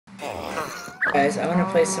Guys, I want to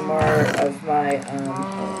play some more of my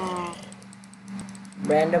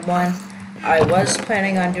random one. I was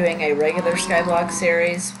planning on doing a regular Skyblock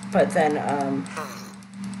series, but then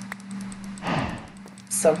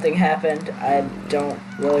something happened. I don't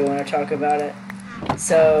really want to talk about it.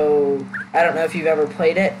 So I don't know if you've ever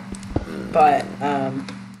played it, but I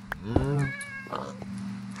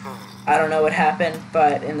don't know what happened,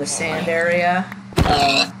 but in the sand area,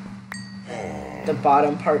 the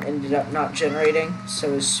bottom part ended up not generating.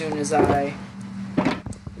 So as soon as I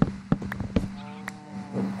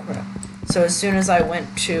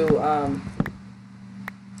went to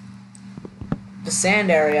the sand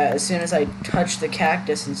area, as soon as I touched the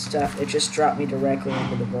cactus and stuff, it just dropped me directly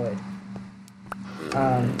into the void.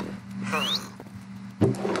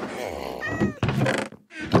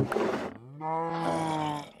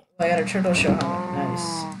 I got a turtle shell helmet.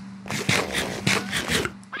 Nice.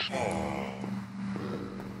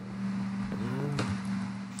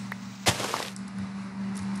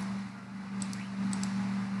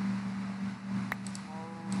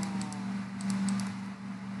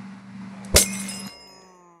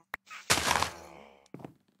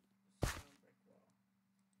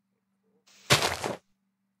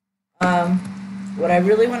 What I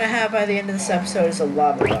really want to have by the end of this episode is a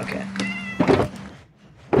lava bucket.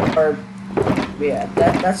 Or, yeah,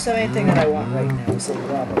 that's the main thing that I want right now, is a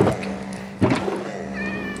lava bucket.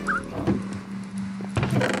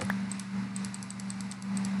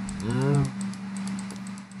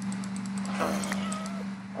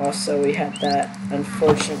 Also, we had that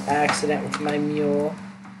unfortunate accident with my mule.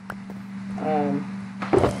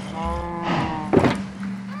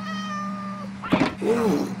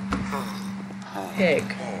 Ooh. Pig.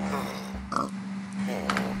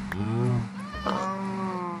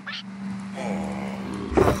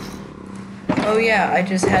 Oh yeah, I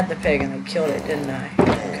just had the pig and I killed it, didn't I?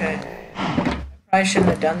 Okay. Probably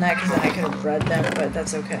shouldn't have done that because then I could have bred them, but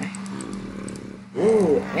that's okay.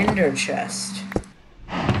 Ooh, ender chest.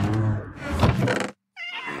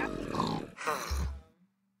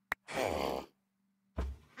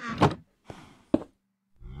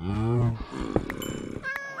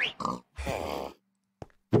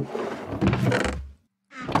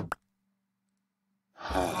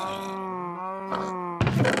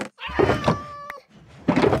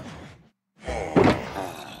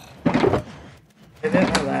 I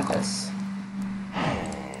bet my lapis.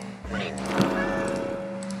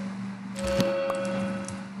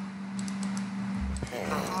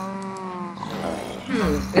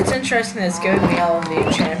 It's interesting that it's giving me all of the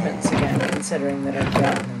enchantments again, considering that I've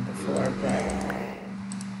gotten them before, but...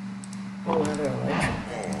 Oh, another electric.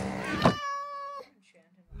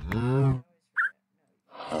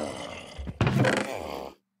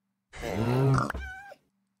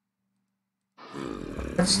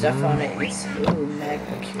 Put stuff on it. It's ooh,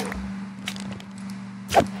 magma cube.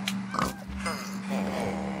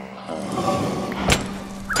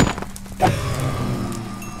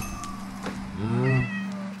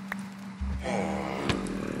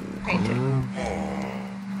 Painting.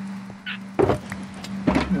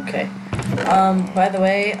 Okay. By the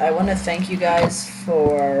way, I want to thank you guys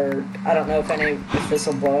for, I don't know if this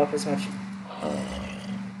will blow up as much.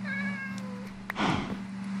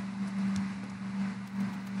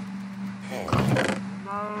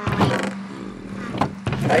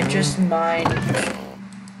 I just mined. Okay.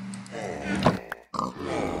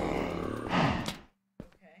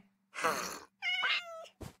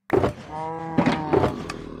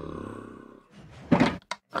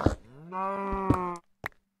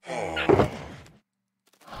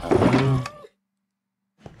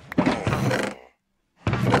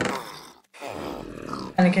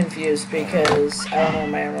 Kind of confused because I don't know where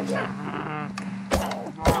my emerald went.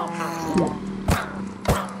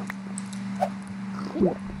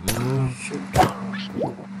 Shoot.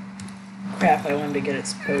 Crap, I wanted to get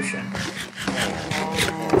its potion.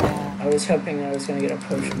 I was hoping I was going to get a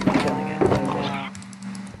potion for killing it.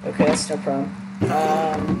 Okay, that's no problem.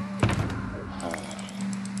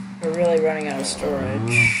 We're really running out of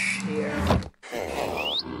storage here.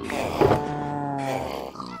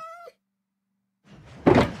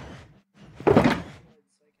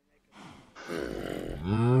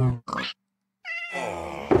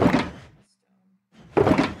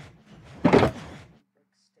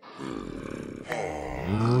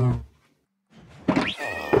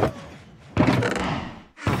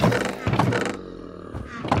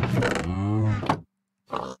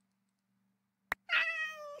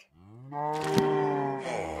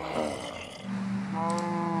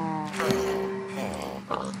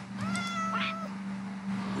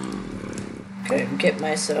 Okay, get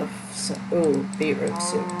myself So, ooh, beetroot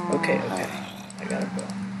soup. Okay, okay. I got a bowl.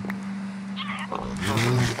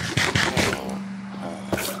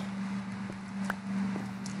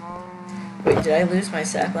 Wait, did I lose my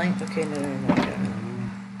sapling? Okay, no.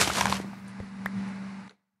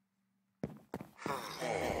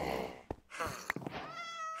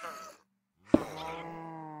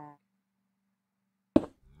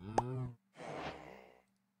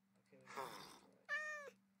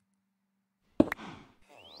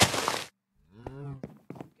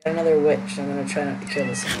 Got another witch. I'm gonna try not to kill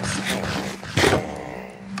this one.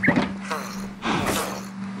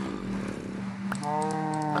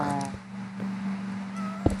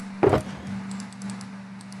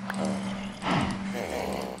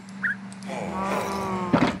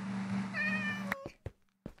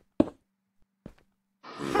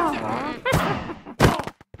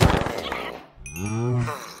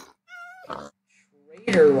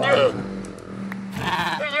 Traitor one.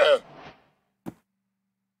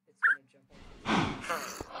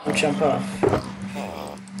 I'll jump off.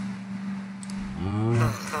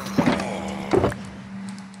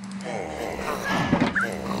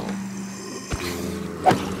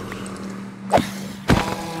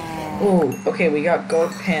 Ooh, okay, we got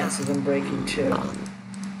gold pants with them breaking too.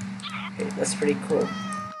 Okay, that's pretty cool.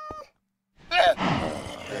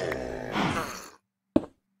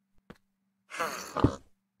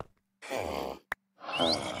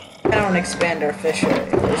 I don't expand our fishery.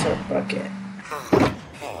 Where's our bucket?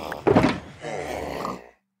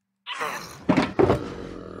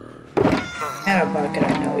 Had a bucket, I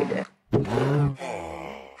know we did.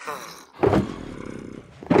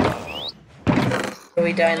 So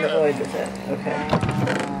we die in the void with it. Okay.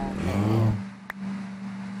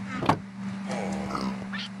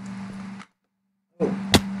 Ooh.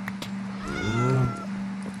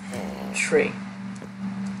 Tree.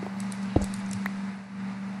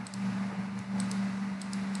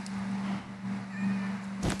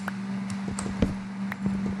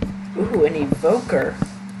 Ooh, an evoker.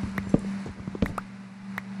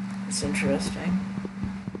 That's interesting.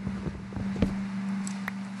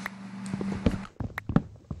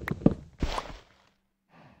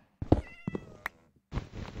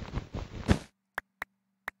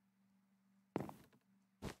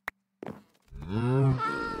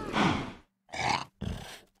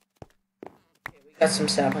 Okay, we got some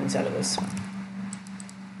saplings out of this one.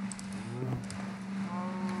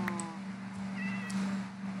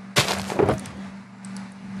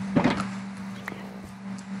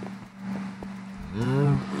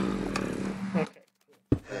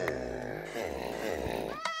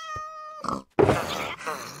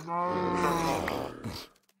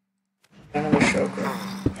 Another choker.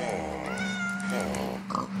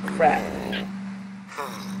 Crap.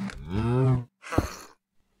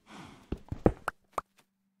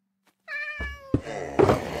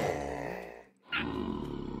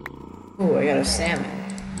 Ooh, I got a salmon.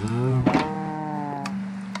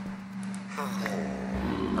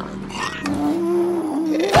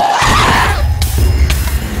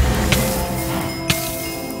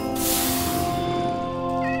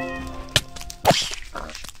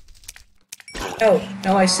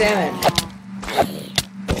 No, my salmon.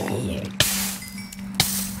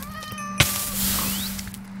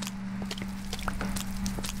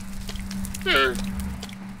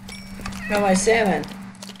 No, my salmon.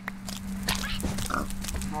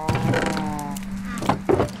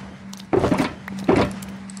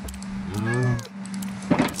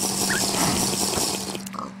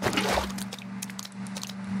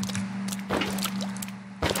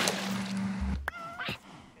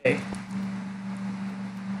 Okay.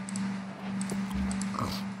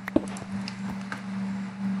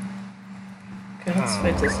 Okay, let's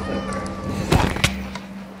fight this evoker.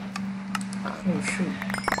 Oh shoot.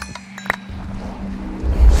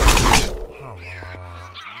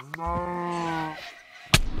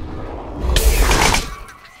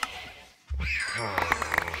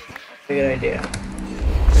 Good idea.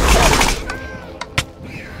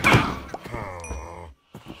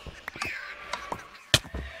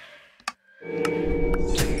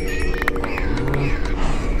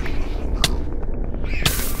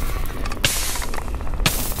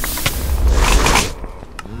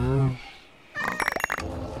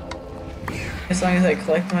 As long as I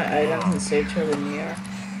collect my items and stay to the near,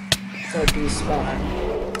 so despawn.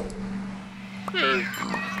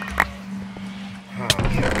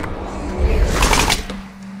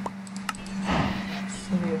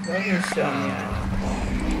 So the evoker's still on the island.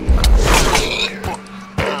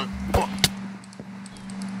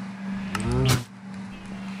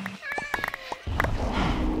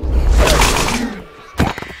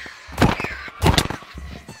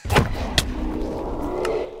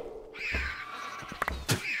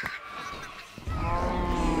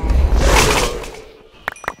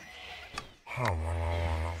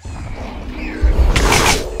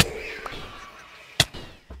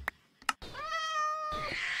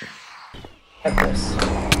 Cut this.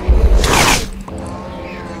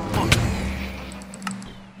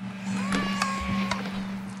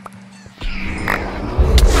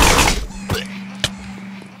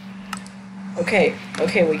 Okay,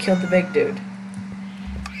 okay, we killed the big dude.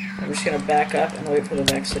 I'm just gonna back up and wait for the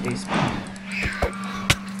Vex to despawn.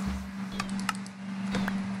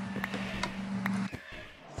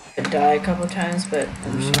 I die a couple times, but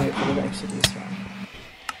I'm just gonna wait for the Vex to despawn.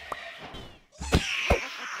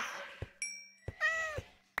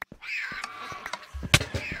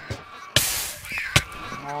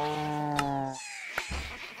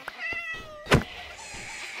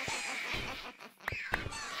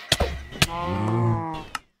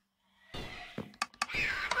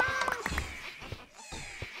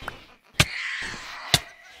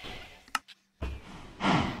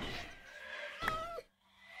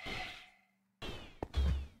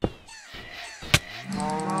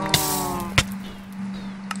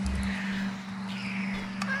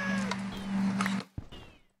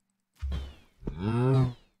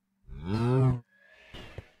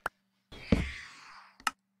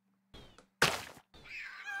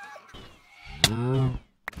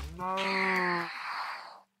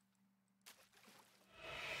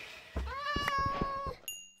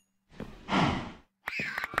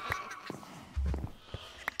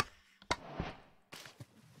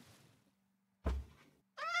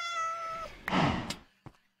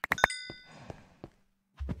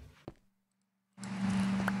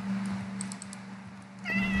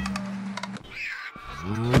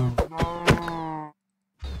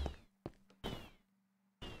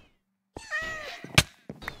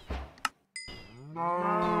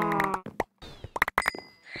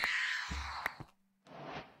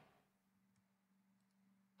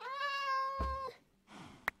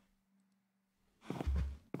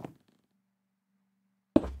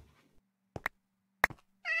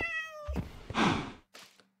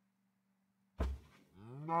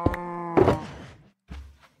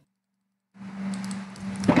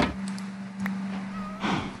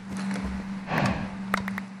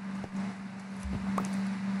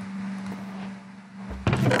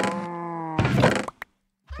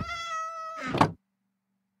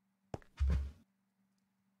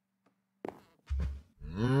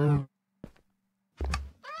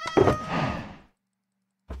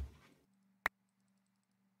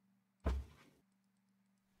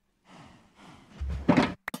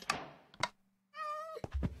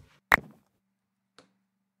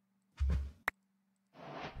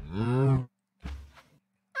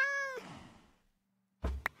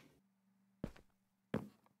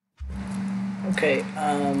 Okay,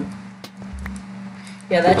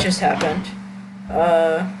 yeah, that just happened.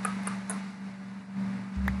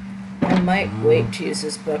 I might wait to use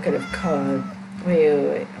this bucket of cod.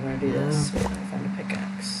 Wait, I'm gonna do this. Wait, I find a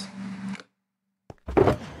pickaxe.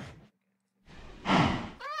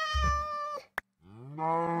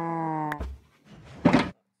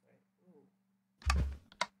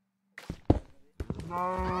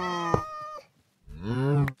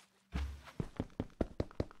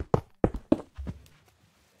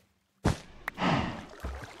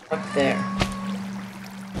 Up there.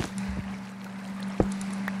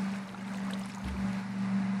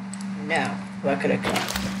 Now, bucket of cod.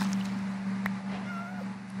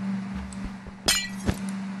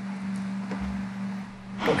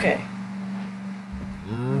 Okay.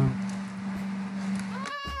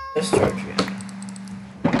 Let's charge again.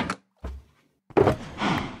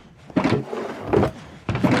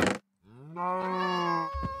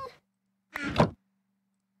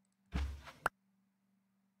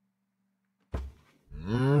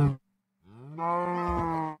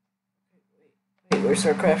 Wait, where's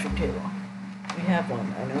our crafting table? We have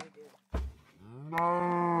one. I know we do.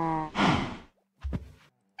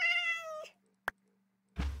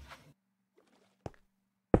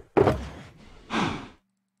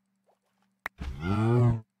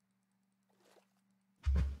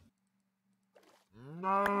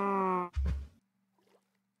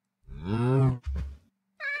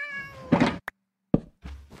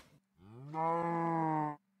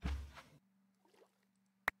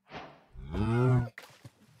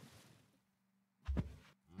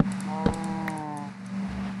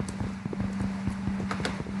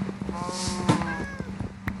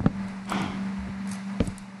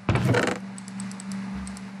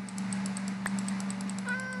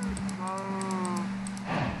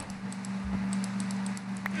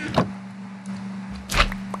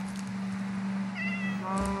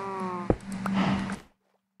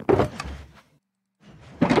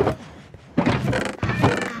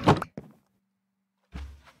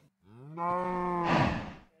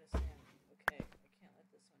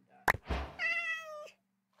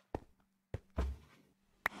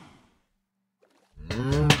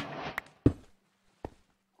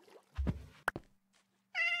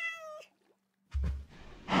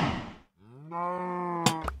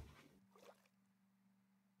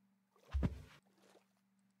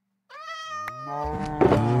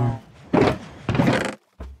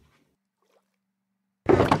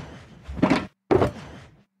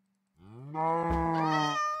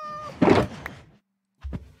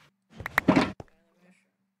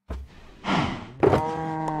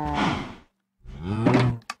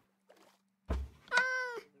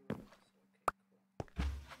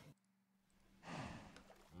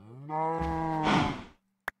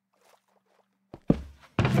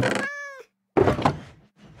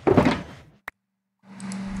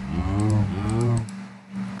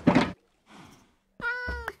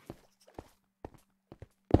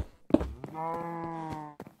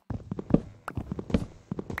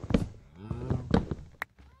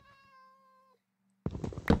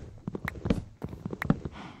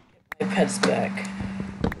 pet's back.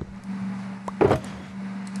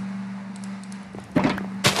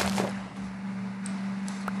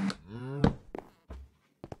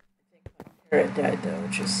 Parrot died though,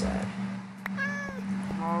 which is sad.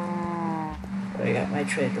 But I got my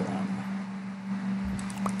trader llama.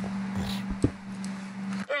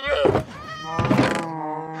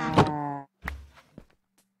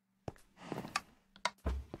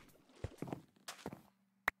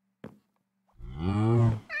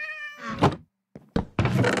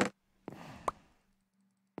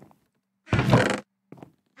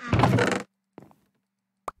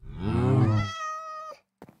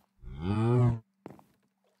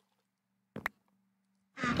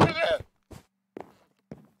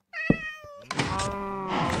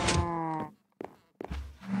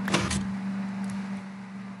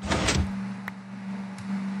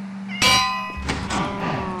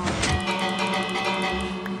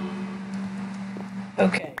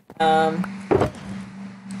 Okay,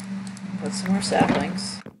 put some more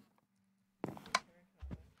saplings.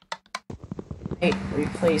 Hey,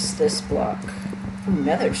 replace this block. Ooh,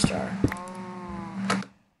 nether star.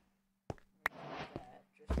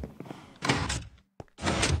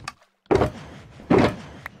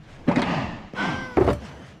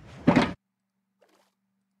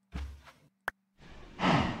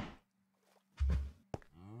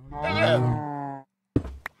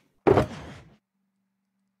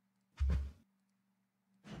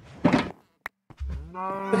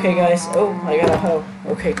 Okay guys, oh, I got a hoe.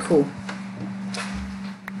 Okay, cool.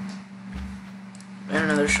 And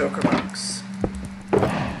another shulker box.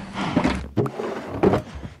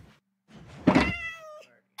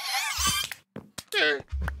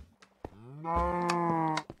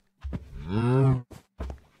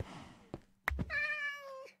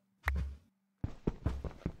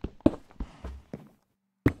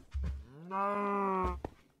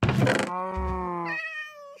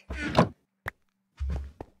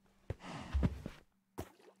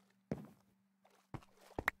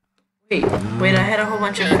 Wait, I had a whole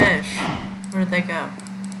bunch of fish. Where did they go?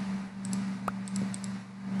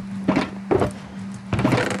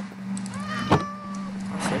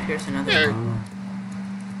 Also, here's another one.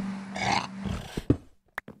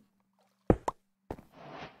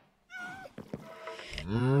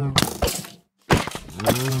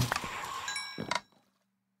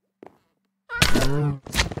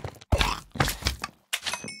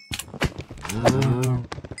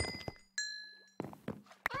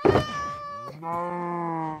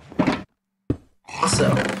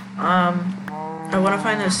 Also, I want to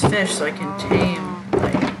find those fish so I can tame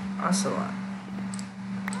my ocelot.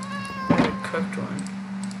 A cooked one.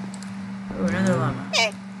 Oh, another llama.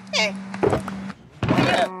 Are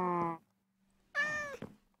they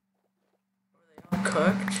all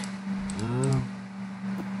cooked?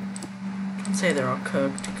 Don't say they're all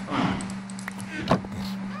cooked. Come on.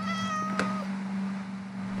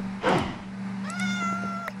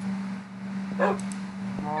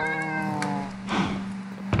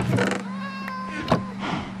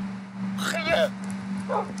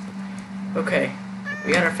 Okay,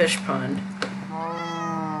 we got our fish pond.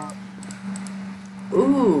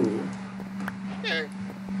 Ooh!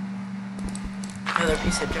 Another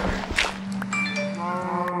piece of dirt.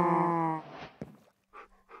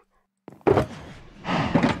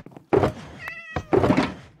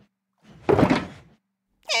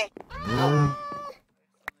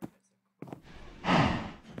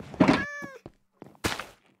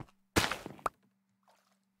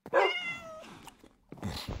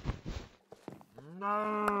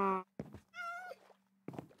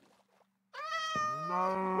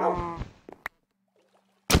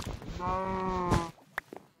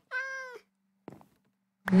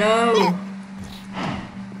 No!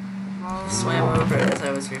 Swam over it as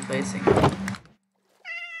I was replacing it.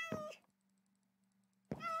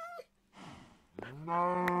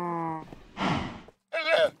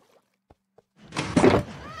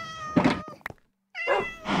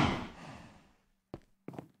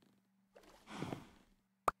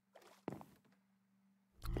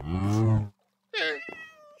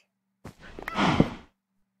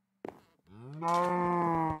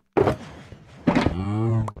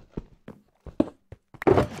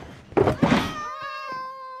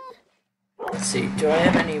 Let's see, do I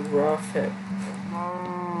have any raw fit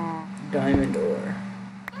diamond ore?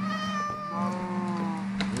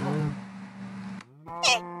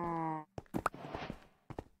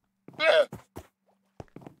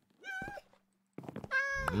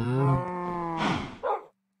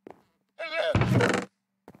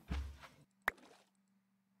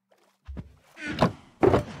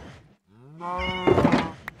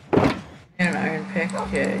 An iron pick?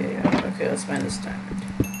 Yeah. Okay, let's find this diamond.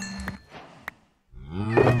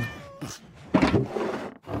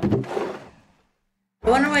 I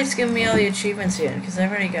wonder why it's giving me all the achievements again, because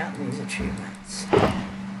I've already gotten these achievements.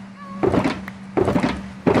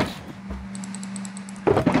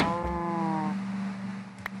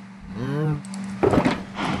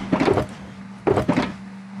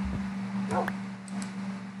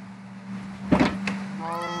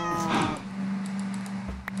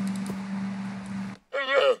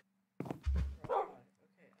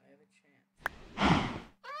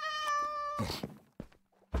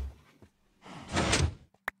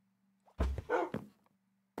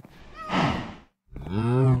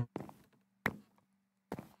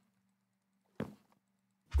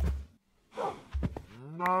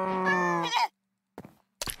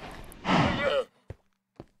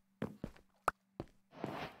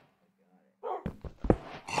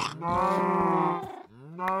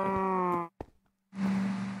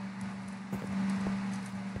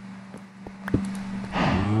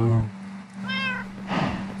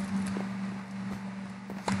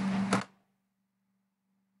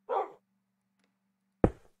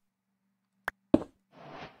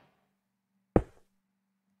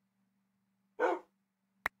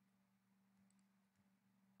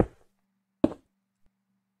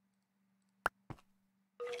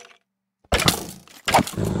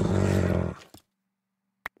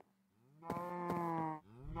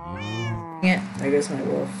 Yeah, there goes my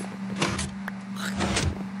wolf.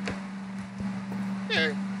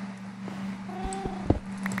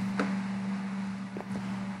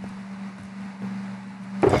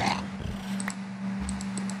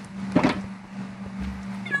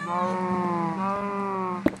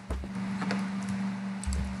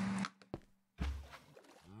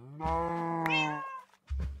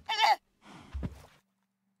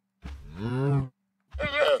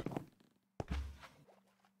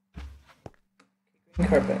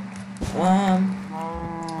 Carpet.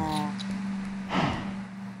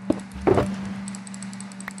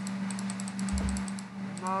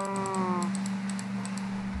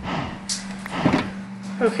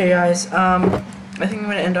 Okay, guys, I think I'm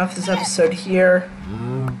gonna end off this episode here.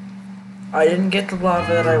 I didn't get the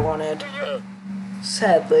lava that I wanted,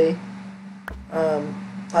 sadly.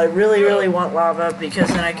 I really want lava because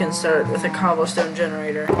then I can start with a cobblestone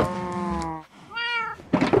generator.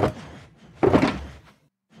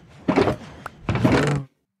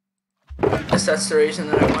 Guess that's the reason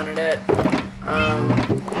that I wanted it.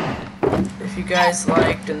 If you guys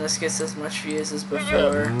liked and this gets as much views as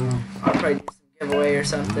before, I'll probably do some giveaway or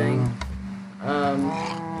something.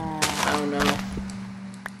 I don't know.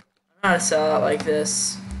 I'm not a sellout like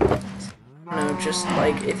this. I don't know, just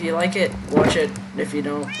like, if you like it, watch it. If you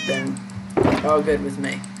don't, then all good with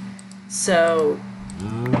me. So,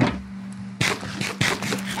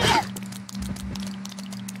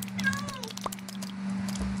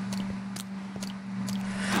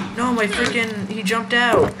 no, my freaking, he jumped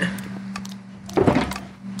out.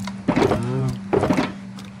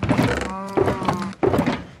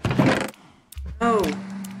 No.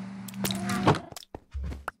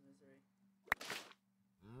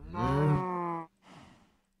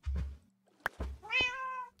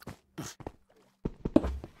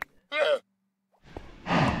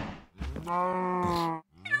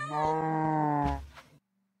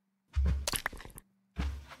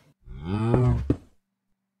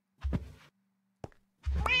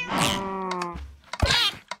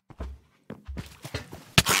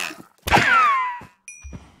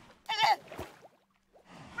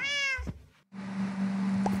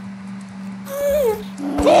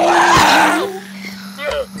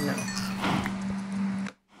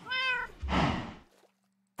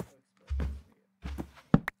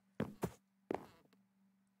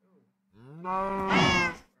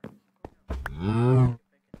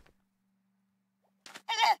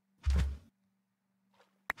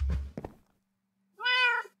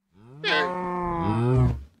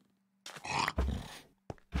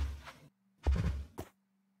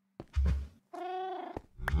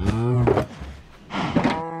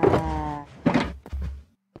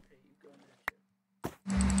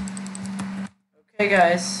 Okay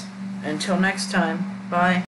guys, until next time, bye.